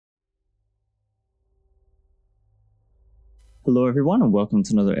Hello everyone and welcome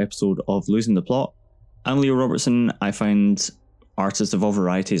to another episode of Losing the Plot. I'm Leo Robertson. I find artists of all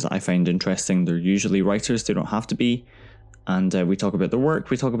varieties I find interesting. They're usually writers, they don't have to be. And we talk about their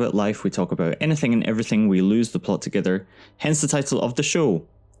work, we talk about life, we talk about anything and everything. We lose the plot together, hence the title of the show.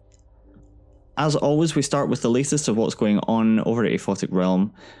 As always, we start with the latest of what's going on over at Aphotic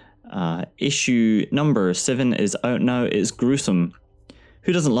Realm. Issue number 7 is out now. It's gruesome.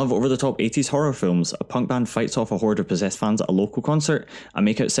 Who doesn't love over-the-top 80s horror films? A punk band fights off a horde of possessed fans at a local concert. A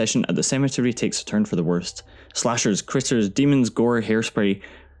makeout session at the cemetery takes a turn for the worst. Slashers, critters, demons, gore, hairspray.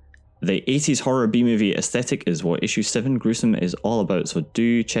 The 80s horror B-movie aesthetic is what issue 7 Gruesome is all about, so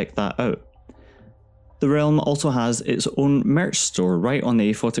do check that out. The Realm also has its own merch store right on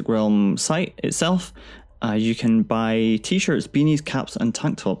the Aphotic Realm site itself. You can buy t-shirts, beanies, caps and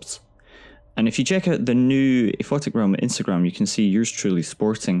tank tops. And if you check out the new Aphotic Realm Instagram, you can see yours truly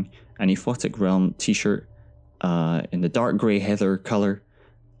sporting an Aphotic Realm t-shirt in the dark grey heather colour.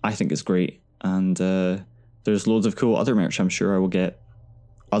 I think it's great. And there's loads of cool other merch. I'm sure I will get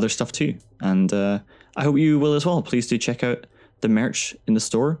other stuff too. And I hope you will as well. Please do check out the merch in the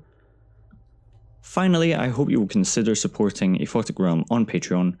store. Finally, I hope you will consider supporting Aphotic Realm on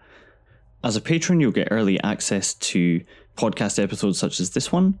Patreon. As a patron, you'll get early access to podcast episodes such as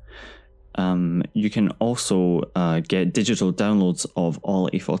this one. You can also get digital downloads of all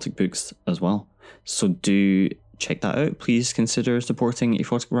Aphotic books as well. So do check that out. Please consider supporting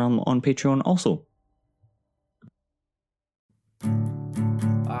Aphotic Realm on Patreon also.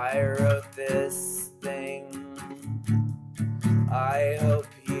 I wrote this thing. I hope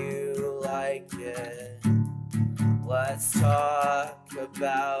you like it. Let's talk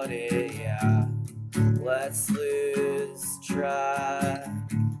about it, yeah. Let's lose track.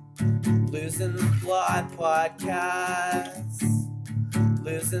 Losing the Plot Podcast.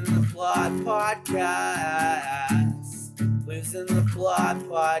 Losing the Plot Podcast. Losing the Plot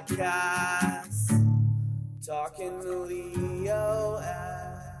Podcast. Talking to Leo F.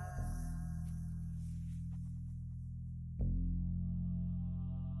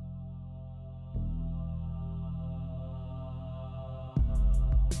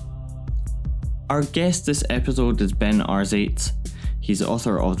 Our guest this episode is Ben Arzate. He's the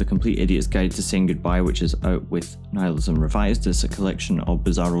author of The Complete Idiot's Guide to Saying Goodbye, which is out with Nihilism Revised. It's a collection of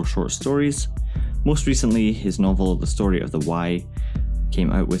bizarro short stories. Most recently, his novel The Story of the Why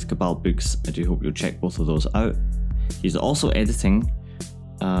came out with Cabal Books. I do hope you'll check both of those out. He's also editing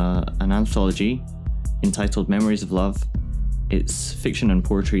an anthology entitled Memories of Love. It's fiction and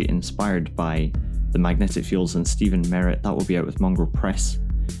poetry inspired by The Magnetic Fields and Stephen Merritt. That will be out with Mongrel Press.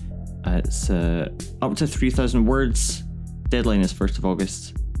 It's up to 3,000 words. Deadline is 1st of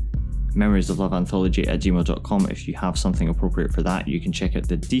August. Memories of Love Anthology at gmail.com. If you have something appropriate for that, you can check out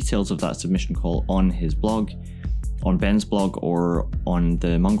the details of that submission call on his blog, on Ben's blog, or on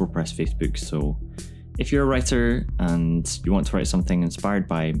the Mongrel Press Facebook. So if you're a writer and you want to write something inspired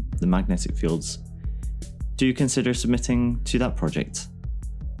by the magnetic fields, do consider submitting to that project.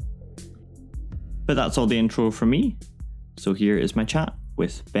 But that's all the intro from me. So here is my chat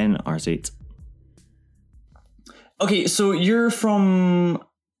with Ben Arzate. Okay, so you're from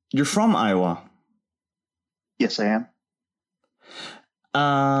Iowa. Yes, I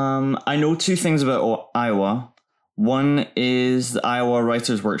am. I know two things about Iowa. One is the Iowa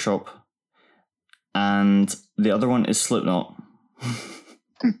Writers Workshop, and the other one is Slipknot.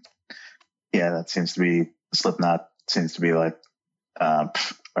 Yeah, that seems to be Slipknot. Seems to be like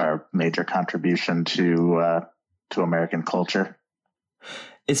our major contribution to American culture.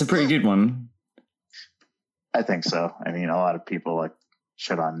 It's a pretty good one. I think so. I mean, a lot of people like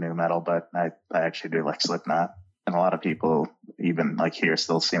shit on new metal, but I actually do like Slipknot, and a lot of people even like here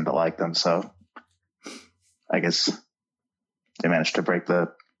still seem to like them. So I guess they managed to break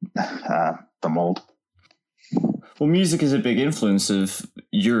the mold. Well, music is a big influence of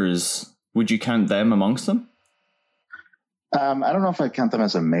yours. Would you count them amongst them? I don't know if I count them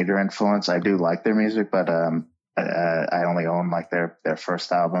as a major influence. I do like their music, but I only own like their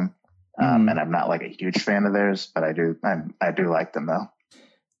first album. And I'm not like a huge fan of theirs, but I do like them though.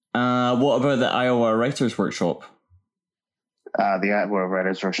 What about the Iowa Writers Workshop? The Iowa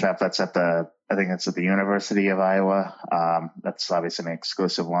Writers Workshop, I think it's at the University of Iowa. That's obviously an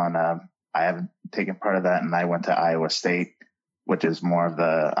exclusive one. I haven't taken part of that, and I went to Iowa State, which is more of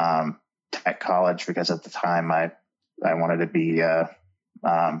the tech college, because at the time I wanted to be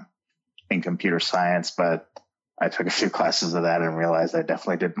in computer science, but I took a few classes of that and realized I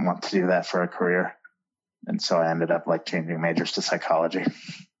definitely didn't want to do that for a career. And so I ended up like changing majors to psychology.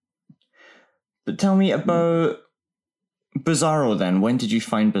 But tell me about Bizarro then. When did you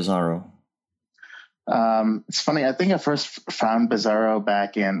find Bizarro? It's funny. I think I first found Bizarro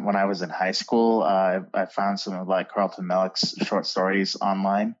back when I was in high school. I found some of like Carlton Mellick's short stories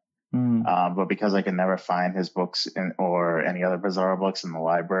online. But because I could never find his books or any other Bizarro books in the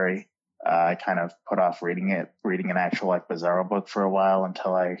library, I kind of put off reading an actual like Bizarro book for a while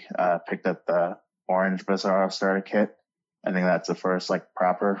until I picked up the Orange Bizarro Starter Kit. I think that's the first like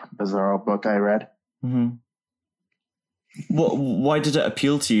proper Bizarro book I read. Mm-hmm. Why did it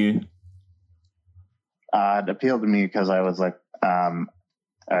appeal to you? It appealed to me because I was like,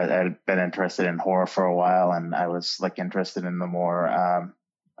 I'd been interested in horror for a while, and I was like interested in the more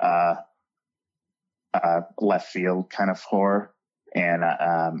left field kind of horror. And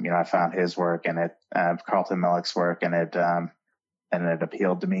I found his work and Carlton Mellick's work, and it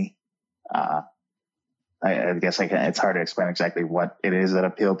appealed to me. I guess it's hard to explain exactly what it is that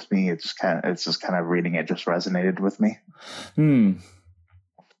appealed to me. It's just kind of reading it just resonated with me.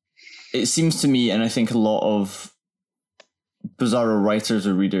 It seems to me, and I think a lot of Bizarro writers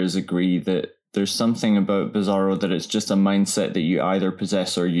or readers agree, that there's something about Bizarro that it's just a mindset that you either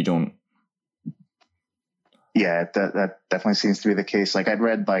possess or you don't. Yeah, that definitely seems to be the case. Like I'd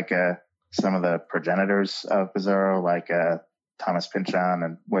read like some of the progenitors of Bizarro, like Thomas Pynchon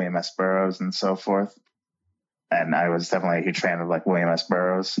and William S. Burroughs and so forth. And I was definitely a huge fan of like William S.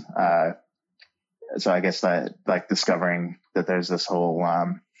 Burroughs. So I guess that like discovering that there's this whole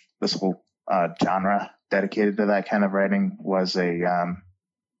genre dedicated to that kind of writing was a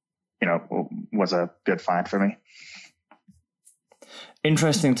good find for me.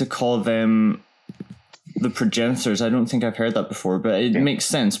 Interesting to call them the progenitors. I don't think I've heard that before, but it makes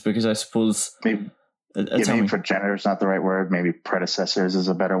sense because I suppose maybe progenitors not the right word. Maybe predecessors is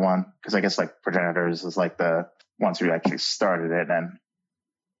a better one, because I guess like progenitors is like the ones who actually started it, and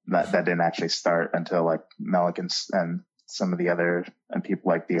that didn't actually start until like Mellick and some of the other and people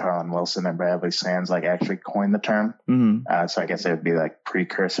like D. Harlan Wilson and Bradley Sands like actually coined the term. Mm-hmm. So I guess it would be like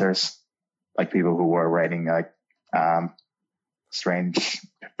precursors, like people who were writing like strange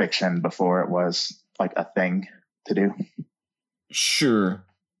fiction before it was like a thing to do. Sure.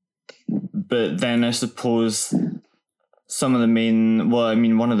 But then I suppose one of the main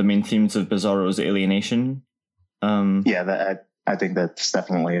themes of Bizarro is alienation. I think that's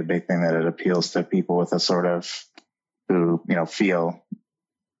definitely a big thing, that it appeals to people with a sort of who, feel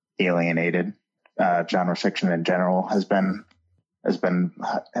alienated. Genre fiction in general has been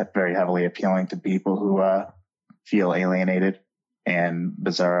very heavily appealing to people who feel alienated, and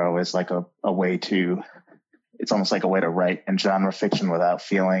Bizarro is like a way to, it's almost like a way to write in genre fiction without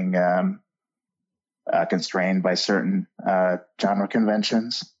feeling constrained by certain genre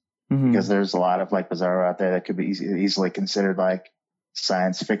conventions. Mm-hmm. Because there's a lot of like Bizarro out there that could be easily considered like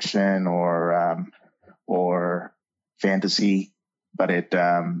science fiction or fantasy, but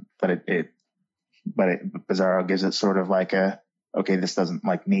Bizarro gives it sort of like this doesn't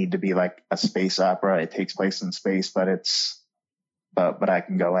like need to be like a space opera. It takes place in space, but I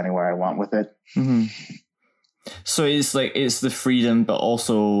can go anywhere I want with it. Mm-hmm. So it's the freedom, but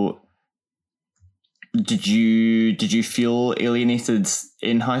also, did you feel alienated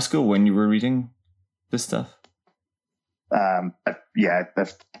in high school when you were reading this stuff? I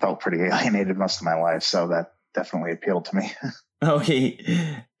felt pretty alienated most of my life, so that definitely appealed to me. Okay.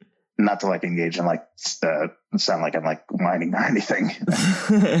 Not to like engage in like sound like I'm like whining or anything.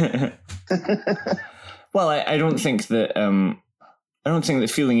 Well, I don't think that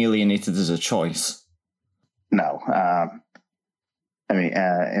feeling alienated is a choice. No,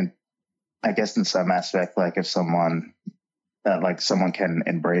 and I guess in some aspect, like if someone can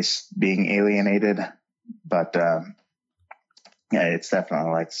embrace being alienated, but it's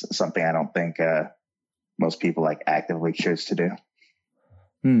definitely like something I don't think most people like actively choose to do.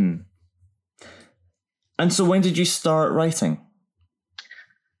 And so when did you start writing?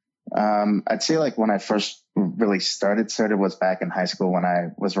 I'd say like when I first really started was back in high school, when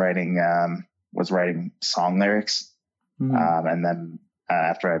I was writing song lyrics. And then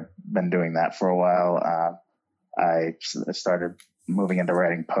after I'd been doing that for a while, I started moving into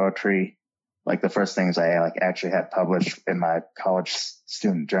writing poetry. Like the first things I like actually had published in my college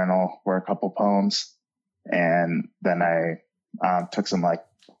student journal were a couple poems. And then I took some like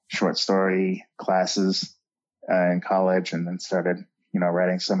short story classes in college, and then started,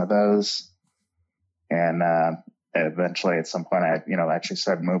 writing some of those. And eventually at some point I, actually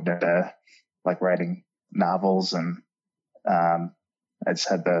started moved into like writing novels, and I just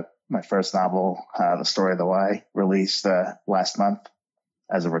had my first novel, The Story of the Why, released last month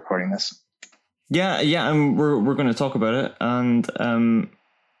as of recording this. Yeah, and we're going to talk about it, and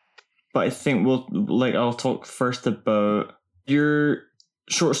but I think I'll talk first about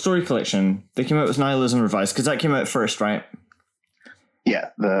short story collection. They came out with Nihilism Revised, because that came out first, right? Yeah,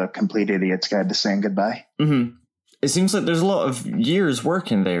 the Complete Idiot's Guide to Saying Goodbye. Mm-hmm. It seems like there's a lot of years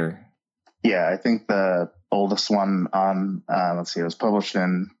work in there. Yeah, I think the oldest one on, it was published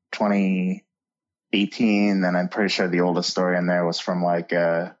in 2018, and I'm pretty sure the oldest story in there was from like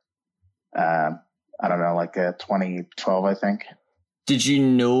 2012, I think. Did you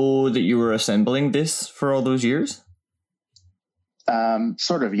know that you were assembling this for all those years?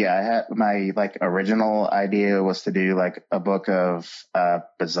 Sort of, yeah. I had my original idea was to do like a book of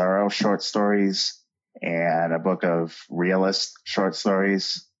bizarro short stories and a book of realist short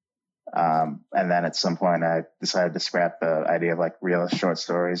stories. And then at some point I decided to scrap the idea of like realist short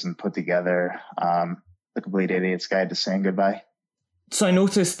stories and put together The Complete Idiot's Guide to Saying Goodbye. So I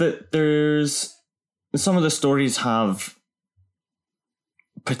noticed that there's some of the stories have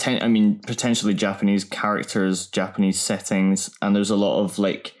potentially Japanese characters, Japanese settings, and there's a lot of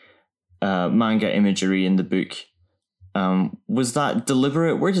manga imagery in the book. Was that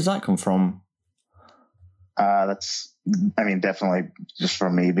deliberate? Where does that come from? That's definitely just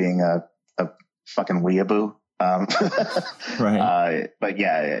from me being a fucking weeaboo. Right. But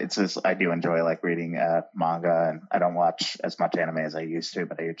yeah, it's just, I do enjoy reading manga, and I don't watch as much anime as I used to,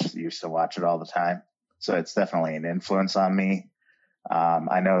 but I just used to watch it all the time. So it's definitely an influence on me.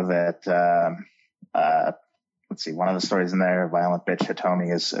 I know that, one of the stories in there, Violent Bitch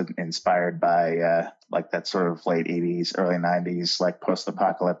Hitomi, is inspired by that sort of late 80s, early 90s,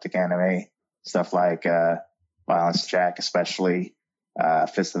 post-apocalyptic anime, stuff like Violence Jack, especially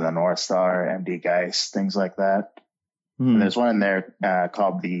Fist of the North Star, MD Geist, things like that. And there's one in there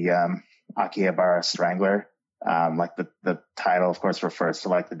called the Akihabara Strangler. The title, of course, refers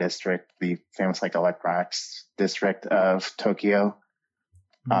to the district, the famous electronics district of Tokyo.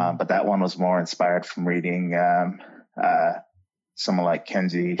 But that one was more inspired from reading someone like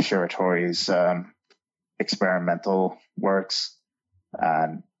Kenji Shiratori's experimental works.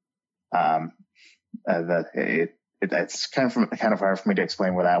 It's kind of hard for me to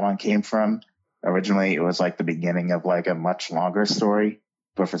explain where that one came from. Originally, it was the beginning of a much longer story,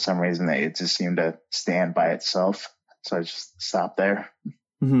 but for some reason it just seemed to stand by itself. So I just stopped there.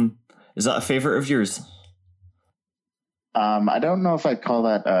 Mm-hmm. Is that a favorite of yours? I don't know if I'd call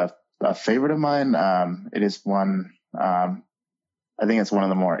that a favorite of mine. It is one. I think it's one of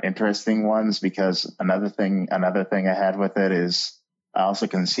the more interesting ones, because another thing I had with it is I also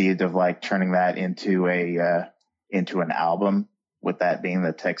conceived of turning that into an album, with that being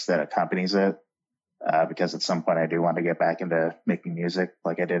the text that accompanies it. Because at some point I do want to get back into making music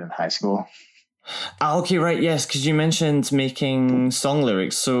like I did in high school. Okay, right, yes, because you mentioned making song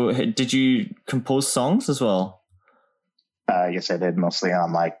lyrics. So did you compose songs as well? Yes, I did, mostly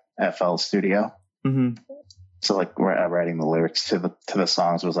on FL Studio. Mm-hmm. So writing the lyrics to the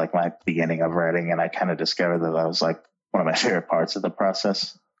songs was my beginning of writing, and I kind of discovered that was one of my favorite parts of the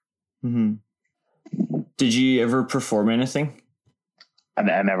process. Mm-hmm. Did you ever perform anything?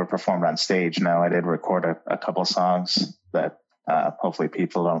 I never performed on stage. No, I did record a couple songs that hopefully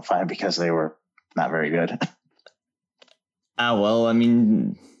people don't find because they were not very good. Well,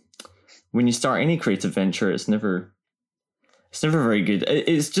 when you start any creative venture, it's never very good.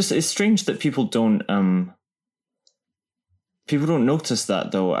 It's strange that people don't notice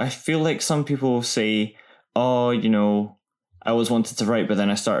that, though. I feel like some people say, oh, I always wanted to write, but then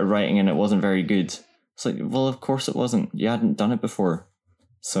I started writing and it wasn't very good. It's well, of course it wasn't. You hadn't done it before.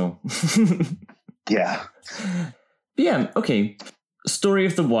 So. Yeah. But yeah, okay. Story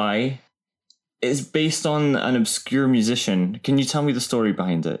of the Why is based on an obscure musician. Can you tell me the story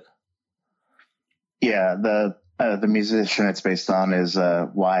behind it? Yeah, the musician it's based on is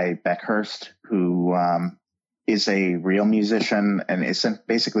Y. Beckhurst, who is a real musician, and it's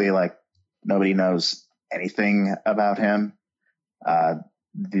basically nobody knows anything about him.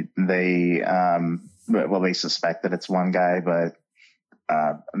 They suspect that it's one guy, but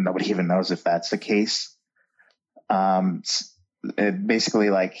nobody even knows if that's the case.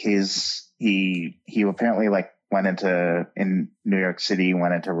 He apparently went in New York City,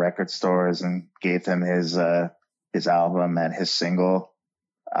 went into record stores and gave them his album and his single,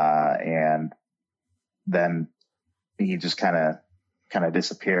 and then he just kind of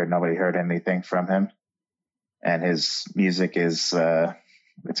disappeared. Nobody heard anything from him, and his music is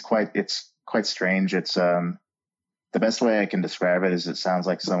it's quite strange. It's the best way I can describe it is it sounds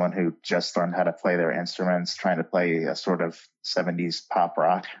like someone who just learned how to play their instruments, trying to play a sort of 70s pop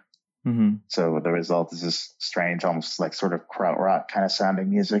rock. Mm-hmm. So the result is this strange, almost sort of krautrock kind of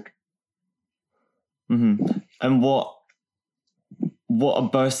sounding music. Mm-hmm. And what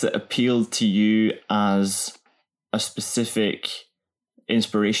about it appealed to you as a specific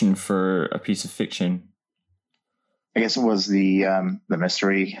inspiration for a piece of fiction? I guess it was the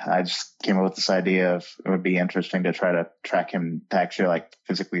mystery. I just came up with this idea of it would be interesting to try to actually like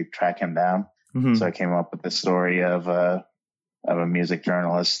physically track him down. Mm-hmm. So I came up with the story of a music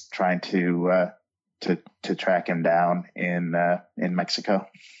journalist trying to track him down in Mexico.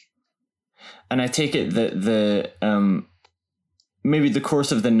 And I take it that the maybe the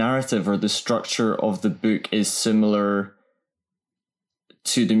course of the narrative or the structure of the book is similar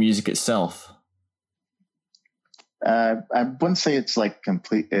to the music itself. I wouldn't say it's like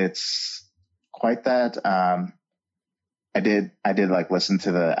complete. It's quite that. I did like listen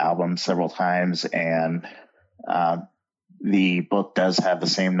to the album several times, and the book does have the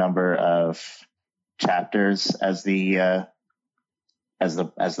same number of chapters as the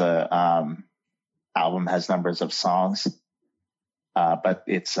album has numbers of songs. But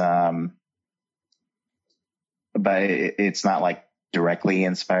it's not like directly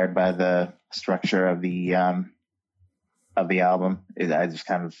inspired by the structure of the album. I just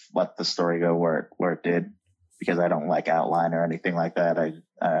kind of let the story go where it did, because I don't like outline or anything like that.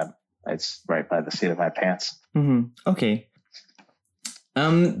 It's right by the seat of my pants. Mm-hmm. Okay.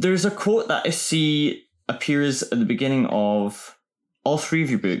 There's a quote that I see appears at the beginning of all three of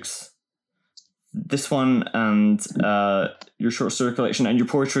your books. This one and your short story collection and your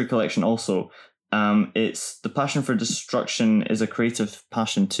poetry collection also. It's the passion for destruction is a creative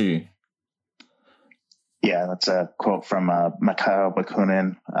passion too. Yeah, that's a quote from Mikhail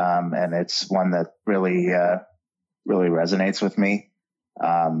Bakunin, and it's one that really resonates with me.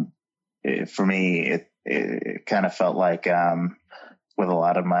 For me, it kind of felt like with a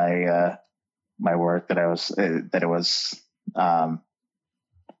lot of my work that it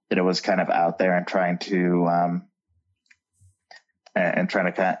was kind of out there and trying to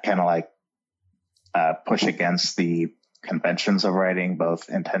kind of like push against the conventions of writing, both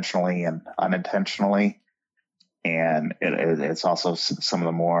intentionally and unintentionally. And it's also some of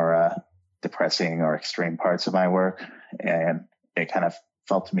the more depressing or extreme parts of my work. And it kind of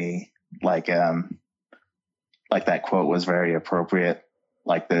felt to me like that quote was very appropriate.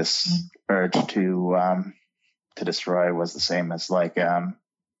 Like this urge to destroy was the same as like to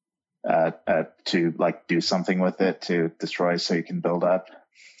like do something with it, to destroy so you can build up.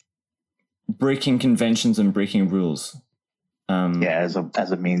 Breaking conventions and breaking rules. As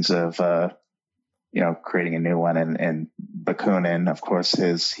a means of creating a new one. And Bakunin, of course,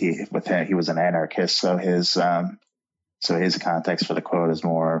 he was an anarchist, so his context for the quote is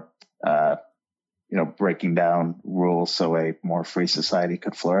more breaking down rules so a more free society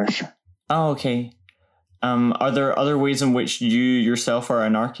could flourish. Oh, okay. Are there other ways in which you yourself are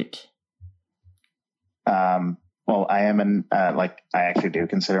anarchic? Well, I am I actually do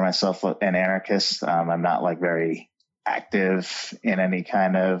consider myself an anarchist. I'm not like very active in any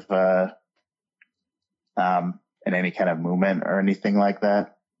kind of movement or anything like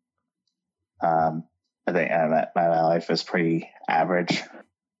that. I think my life is pretty average.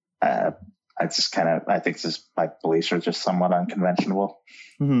 I think my beliefs are just somewhat unconventional.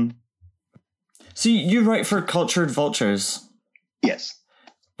 Mm-hmm. So you write for Cultured Vultures? Yes.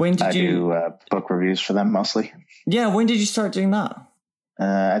 When did you do book reviews for them mostly? Yeah. When did you start doing that?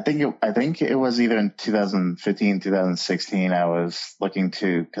 I think it was either in 2015, 2016. I was looking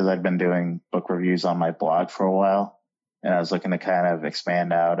because I'd been doing book reviews on my blog for a while, and I was looking to kind of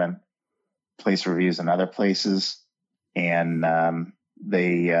expand out and place reviews in other places. And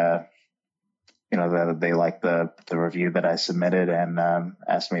they liked the review that I submitted and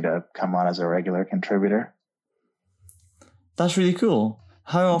asked me to come on as a regular contributor. That's really cool.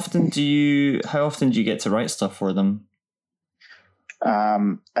 How often do you get to write stuff for them?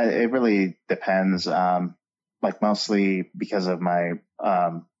 It really depends. Mostly because of my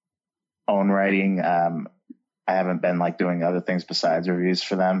own writing, I haven't been like doing other things besides reviews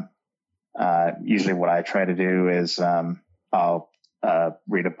for them. Usually what I try to do is I'll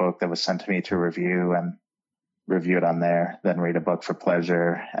read a book that was sent to me to review and review it on there, then read a book for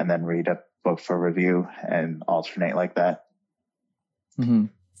pleasure, and then read a book for review, and alternate like that. Mm-hmm.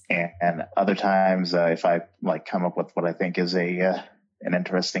 And other times, if I like come up with what I think is an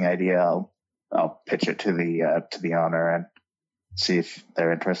interesting idea, I'll pitch it to the owner and see if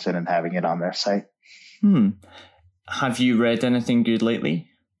they're interested in having it on their site. Have you read anything good lately?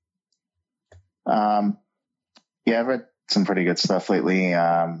 Yeah, I've read some pretty good stuff lately.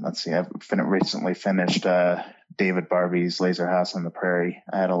 Let's see, I've recently finished David Barbie's Laser House on the Prairie.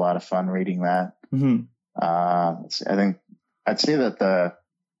 I had a lot of fun reading that. Mm-hmm. Let's see, I think I'd say that the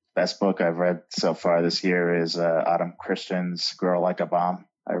best book I've read so far this year is Autumn Christian's Girl Like a Bomb.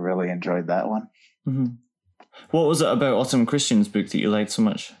 I really enjoyed that one. Mm-hmm. What was it about Autumn Christian's book that you liked so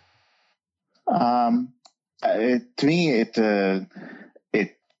much? To me, it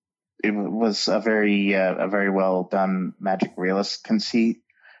was a very well done magic realist conceit,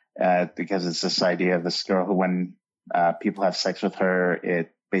 because it's this idea of this girl who, when people have sex with her,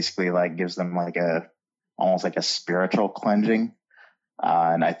 it basically like gives them like almost like a spiritual cleansing,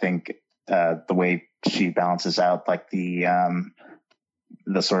 and I think the way she balances out like the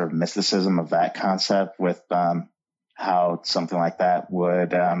sort of mysticism of that concept with how something like that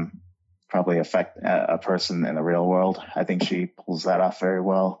would probably affect a person in the real world. I think she pulls that off very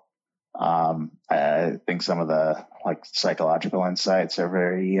well. I think some of the like psychological insights are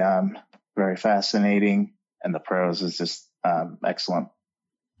very fascinating, and the prose is just excellent.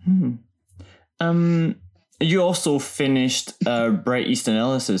 You also finished Bret Easton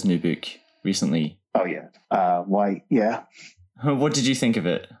Ellis's new book recently. Oh yeah, White. Yeah. What did you think of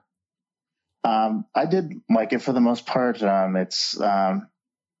it? I did like it for the most part. It's a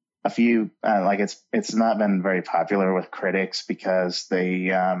few like it's not been very popular with critics because they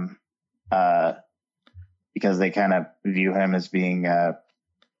kind of view him as being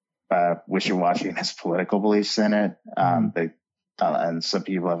wishy-washy in his political beliefs in it. And some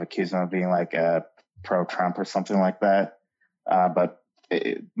people have accused him of being like pro-Trump or something like that. But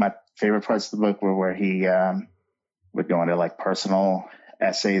my favorite parts of the book were where he would go into like personal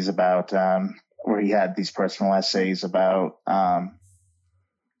essays about where he had these personal essays about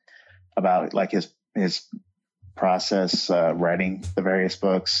like his process writing the various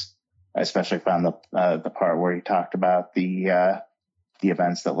books. I especially found the part where he talked about the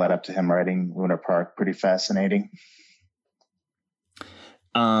events that led up to him writing Lunar Park pretty fascinating.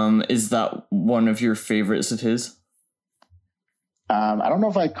 Is that one of your favorites of his? I don't know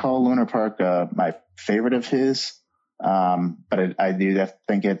if I'd call Lunar Park my favorite of his, but I do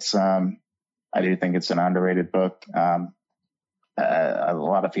think it's an underrated book. A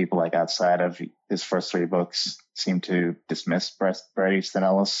lot of people like outside of his first three books seem to dismiss Bret Easton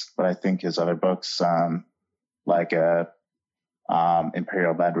Ellis, but I think his other books, like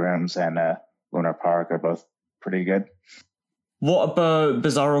Imperial Bedrooms and Lunar Park, are both pretty good. What about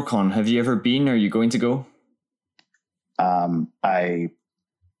BizarroCon? Have you ever been? Or are you going to go? I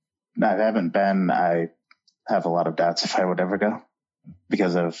haven't been. I have a lot of doubts if I would ever go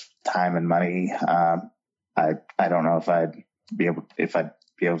because of time and money. I don't know if I'd be able to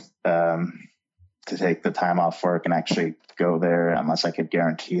take the time off work and actually go there unless I could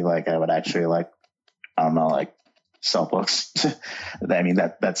guarantee like I would actually like, I don't know, like sell books. I mean,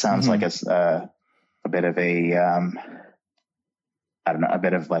 that sounds like a bit of a, I don't know, a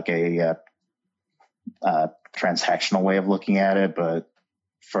bit of like a transactional way of looking at it, but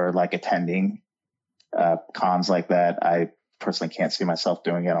for like attending cons like that, I personally can't see myself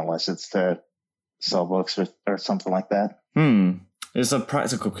doing it unless it's to sell books or something like that. It's a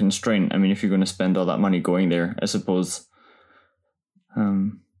practical constraint. I mean, if you're going to spend all that money going there, I suppose.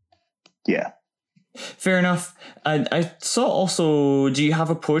 Yeah. Fair enough. I saw also, do you have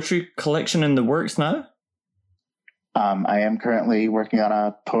a poetry collection in the works now? I am currently working on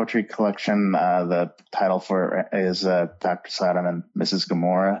a poetry collection. The title for it is Dr. Sodom and Mrs.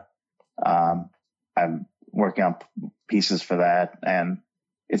 Gomorrah. I'm working on pieces for that, and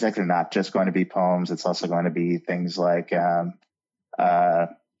it's actually not just going to be poems. It's also going to be things like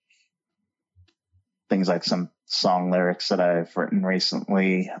some song lyrics that I've written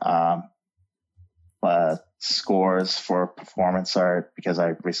recently, scores for performance art, because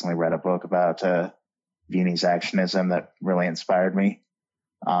I recently read a book about Viennese actionism that really inspired me,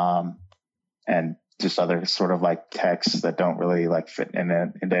 and just other sort of like texts that don't really like fit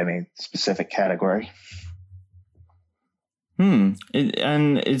into any specific category. And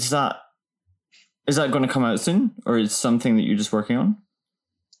is that going to come out soon, or is it something that you're just working on?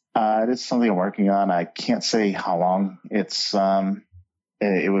 It is something I'm working on. I can't say how long it's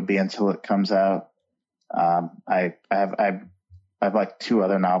it would be until it comes out. I have like two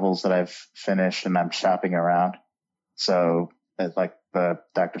other novels that I've finished and I'm shopping around. So like the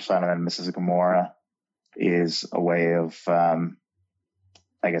Dr. Sodom and Mrs. Gomorrah is a way of,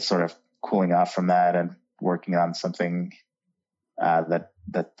 I guess, sort of cooling off from that and working on something that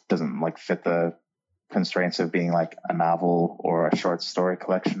doesn't like fit the constraints of being like a novel or a short story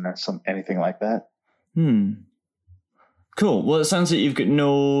collection or anything like that. Cool. Well, it sounds like you've got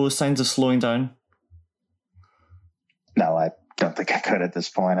no signs of slowing down. No, I don't think I could at this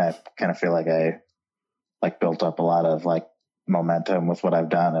point. I kind of feel like I like built up a lot of like momentum with what I've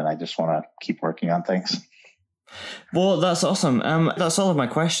done, and I just want to keep working on things. Well, that's awesome. That's all of my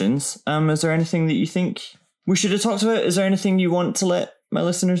questions. Is there anything that you think we should have talked about? Is there anything you want to let my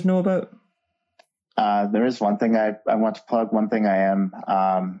listeners know about? There is one thing I want to plug. One thing I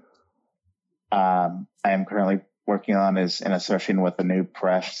am currently working on is in association with a new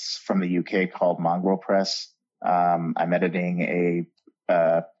press from the UK called Mongrel Press. I'm editing a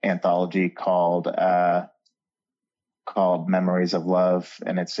anthology called Memories of Love,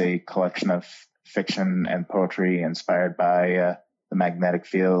 and it's a collection of fiction and poetry inspired by the magnetic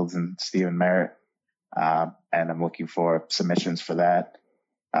fields and Stephen Merritt. And I'm looking for submissions for that.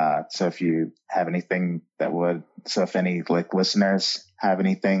 So if you have anything if any listeners have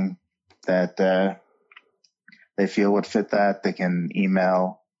anything that they feel would fit that, they can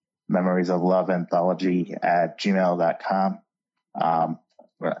email memoriesofloveanthology@gmail.com. I'm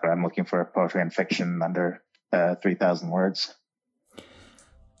looking for poetry and fiction under 3,000 words.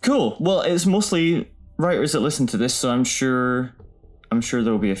 Cool. Well, it's mostly writers that listen to this, so I'm sure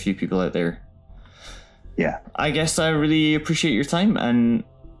there'll be a few people out there. Yeah. I guess I really appreciate your time and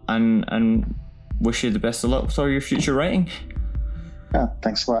wish you the best of luck with all your future writing. Yeah,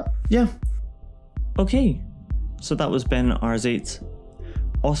 thanks a lot. Yeah. Okay. So that was Ben Arzate,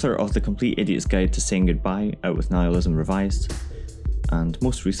 author of The Complete Idiot's Guide to Saying Goodbye, out with Nihilism Revised. And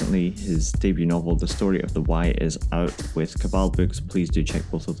most recently, his debut novel, The Story of the Why, is out with Cabal Books. Please do check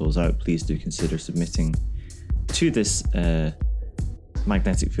both of those out. Please do consider submitting to this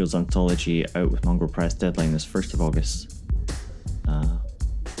Magnetic Fields anthology, out with Mongrel Press. Deadline is 1st of August.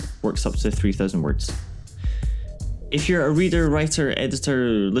 Works up to 3,000 words. If you're a reader, writer,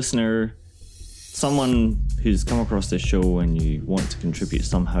 editor, listener, someone who's come across this show and you want to contribute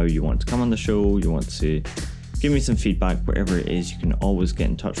somehow, you want to come on the show, you want to give me some feedback, whatever it is, you can always get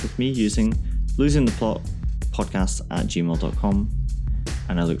in touch with me using losingtheplotpodcast@gmail.com,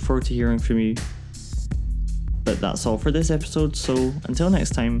 and I look forward to hearing from you. But that's all for this episode, so until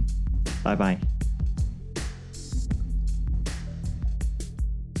next time, bye bye.